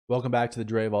Welcome back to the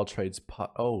Dre of All Trades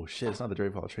Oh shit, it's not the Dre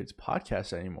of All Trades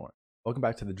podcast anymore. Welcome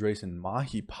back to the Drace and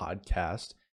Mahi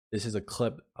podcast. This is a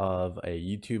clip of a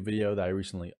YouTube video that I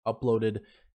recently uploaded,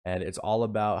 and it's all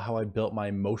about how I built my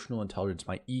emotional intelligence,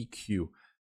 my EQ,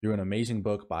 through an amazing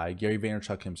book by Gary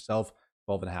Vaynerchuk himself,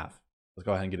 12 and a half. Let's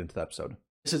go ahead and get into the episode.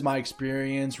 This is my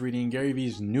experience reading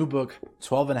GaryVee's new book,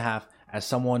 12 and a half, as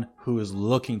someone who is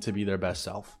looking to be their best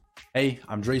self. Hey,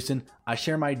 I'm Drayson. I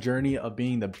share my journey of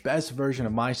being the best version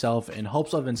of myself in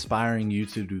hopes of inspiring you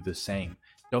to do the same.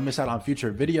 Don't miss out on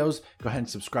future videos. Go ahead and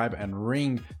subscribe and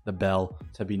ring the bell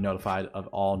to be notified of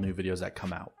all new videos that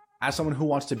come out. As someone who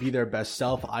wants to be their best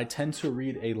self, I tend to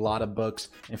read a lot of books.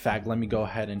 In fact, let me go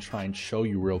ahead and try and show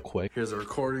you real quick. Here's a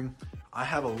recording. I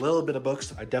have a little bit of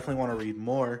books. I definitely want to read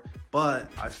more,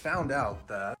 but I found out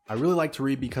that I really like to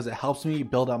read because it helps me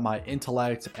build up my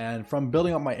intellect. And from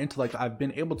building up my intellect, I've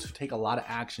been able to take a lot of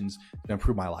actions to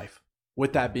improve my life.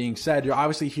 With that being said, you're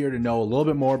obviously here to know a little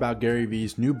bit more about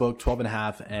GaryVee's new book, 12 and a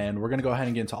half, and we're going to go ahead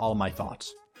and get into all of my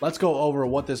thoughts. Let's go over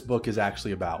what this book is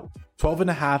actually about. 12 and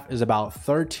a half is about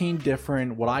 13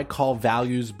 different, what I call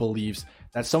values, beliefs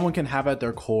that someone can have at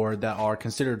their core that are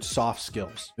considered soft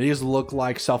skills. These look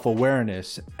like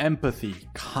self-awareness, empathy,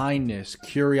 kindness,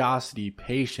 curiosity,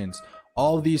 patience.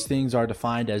 All of these things are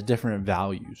defined as different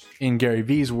values. In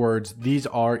GaryVee's words, these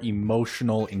are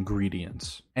emotional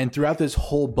ingredients. And throughout this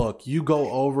whole book, you go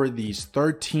over these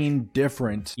 13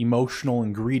 different emotional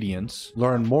ingredients,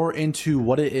 learn more into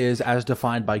what it is as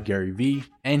defined by GaryVee,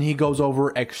 and he goes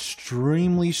over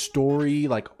extremely story,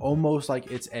 like almost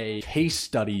like it's a case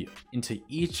study into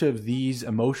each of these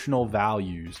emotional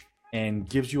values, and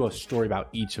gives you a story about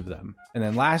each of them. And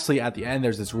then lastly, at the end,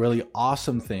 there's this really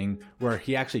awesome thing where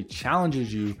he actually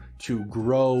challenges you to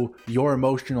grow your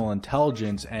emotional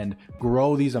intelligence and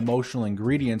grow these emotional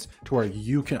ingredients to where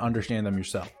you can understand them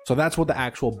yourself. So that's what the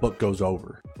actual book goes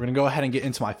over. We're gonna go ahead and get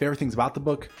into my favorite things about the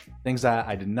book, things that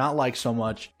I did not like so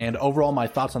much, and overall my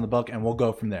thoughts on the book, and we'll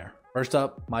go from there. First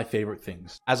up, my favorite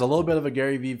things. As a little bit of a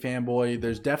GaryVee fanboy,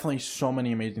 there's definitely so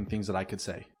many amazing things that I could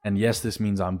say. And yes, this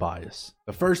means I'm biased.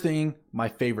 The first thing, my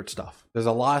favorite stuff. There's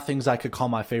a lot of things I could call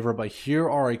my favorite, but here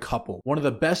are a couple. One of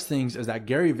the best things is that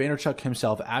Gary Vaynerchuk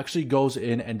himself actually goes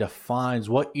in and defines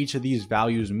what each of these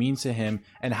values means to him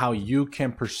and how you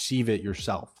can perceive it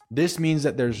yourself. This means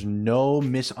that there's no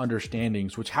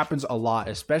misunderstandings, which happens a lot,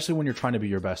 especially when you're trying to be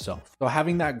your best self. So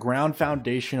having that ground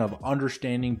foundation of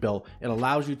understanding built, it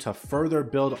allows you to further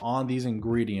build on these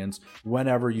ingredients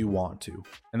whenever you want to.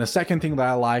 And the second thing that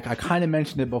I like, I kind of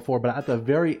mentioned it before, but at the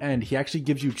very end, he actually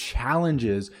gives you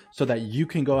challenges so that you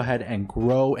can go ahead and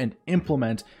grow and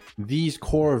implement these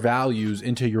core values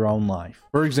into your own life.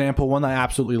 For example, one that I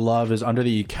absolutely love is under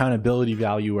the accountability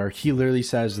value, where he literally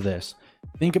says this: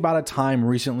 think about a time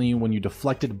recently when you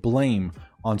deflected blame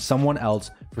on someone else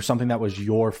for something that was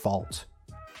your fault.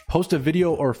 Post a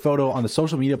video or photo on the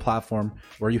social media platform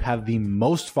where you have the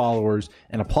most followers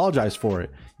and apologize for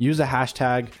it. Use the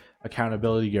hashtag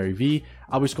accountability GaryVee.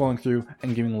 I'll be scrolling through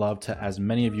and giving love to as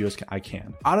many of you as I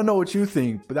can. I don't know what you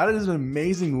think, but that is an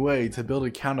amazing way to build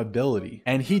accountability.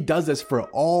 And he does this for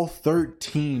all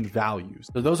 13 values.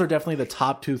 So those are definitely the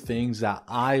top two things that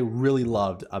I really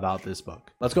loved about this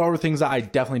book. Let's go over things that I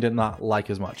definitely did not like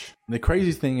as much. And the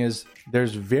crazy thing is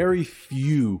there's very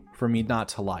few for me not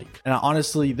to like. And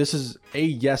honestly, this is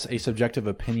a subjective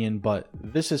opinion, but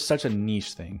this is such a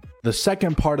niche thing. The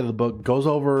second part of the book goes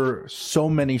over so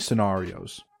many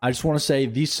scenarios. I just want to say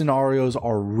these scenarios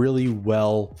are really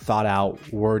well thought out,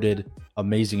 worded,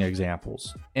 amazing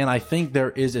examples. And I think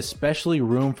there is especially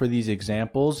room for these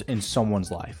examples in someone's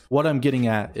life. What I'm getting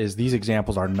at is these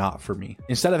examples are not for me.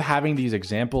 Instead of having these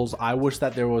examples, I wish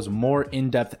that there was more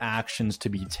in-depth actions to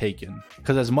be taken.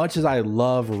 Because as much as I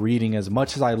love reading, as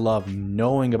much as I love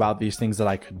knowing about these things that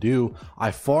I could do,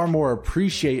 I far more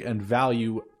appreciate and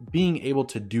value being able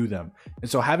to do them. And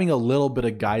so having a little bit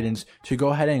of guidance to go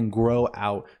ahead and grow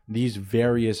out these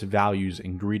various values,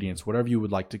 ingredients, whatever you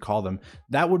would like to call them,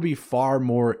 that would be far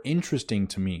more interesting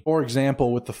to me. For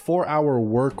example, with the 4-hour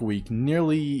work week,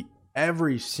 nearly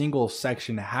every single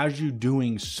section has you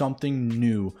doing something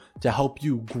new to help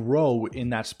you grow in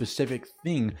that specific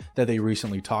thing that they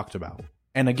recently talked about.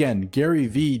 And again,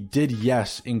 GaryVee did,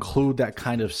 yes, include that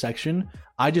kind of section.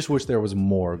 I just wish there was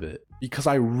more of it because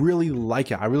I really like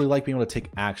it. I really like being able to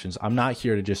take actions. I'm not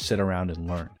here to just sit around and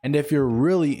learn. And if you're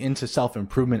really into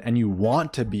self-improvement and you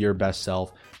want to be your best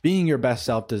self, being your best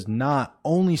self does not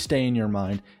only stay in your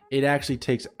mind, it actually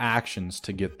takes actions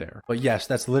to get there. But yes,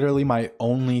 that's literally my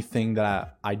only thing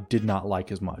that I did not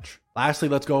like as much. Lastly,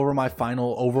 let's go over my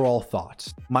final overall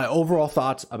thoughts. My overall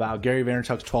thoughts about Gary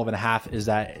Vaynerchuk's 12 and a half is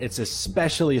that it's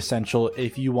especially essential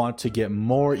if you want to get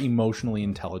more emotionally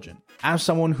intelligent. As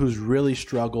someone who's really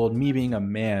struggled, me being a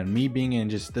man, me being in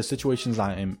just the situations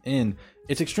I am in,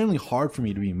 it's extremely hard for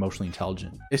me to be emotionally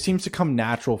intelligent. It seems to come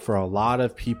natural for a lot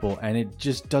of people and it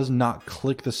just does not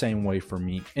click the same way for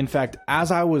me. In fact, as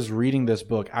I was reading this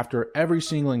book, after every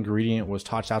single ingredient was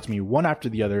taught out to me one after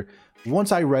the other,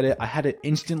 once I read it, I had to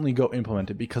instantly go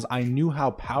implement it because I knew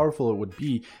how powerful it would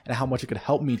be and how much it could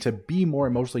help me to be more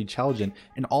emotionally intelligent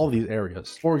in all of these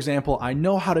areas. For example, I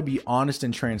know how to be honest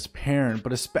and transparent,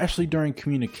 but especially during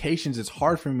communications, it's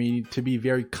hard for me to be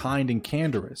very kind and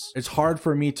candorous. It's hard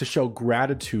for me to show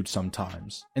gratitude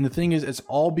sometimes. And the thing is, it's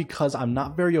all because I'm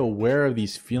not very aware of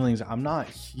these feelings. I'm not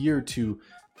here to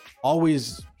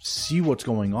always see what's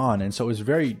going on. And so it's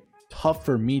very tough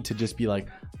for me to just be like,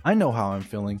 I know how I'm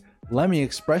feeling. Let me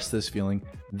express this feeling.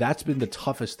 That's been the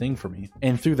toughest thing for me.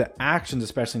 And through the actions,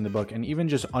 especially in the book, and even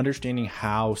just understanding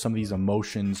how some of these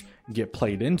emotions get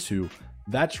played into,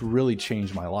 that's really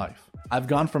changed my life. I've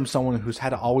gone from someone who's had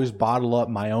to always bottle up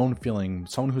my own feeling,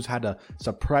 someone who's had to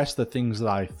suppress the things that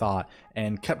I thought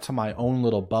and kept to my own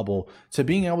little bubble, to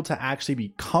being able to actually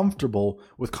be comfortable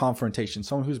with confrontation,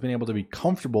 someone who's been able to be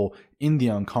comfortable in the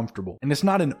uncomfortable. And it's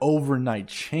not an overnight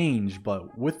change,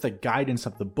 but with the guidance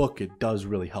of the book, it does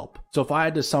really help. So if I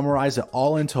had to summarize it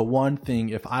all into one thing,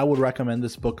 if I would recommend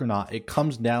this book or not, it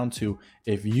comes down to,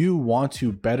 if you want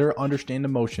to better understand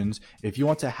emotions, if you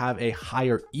want to have a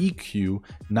higher EQ,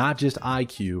 not just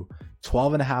IQ,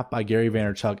 12 and a half by Gary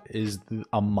Vaynerchuk is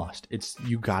a must.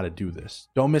 You got to do this.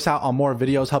 Don't miss out on more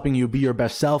videos helping you be your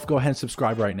best self. Go ahead and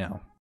subscribe right now.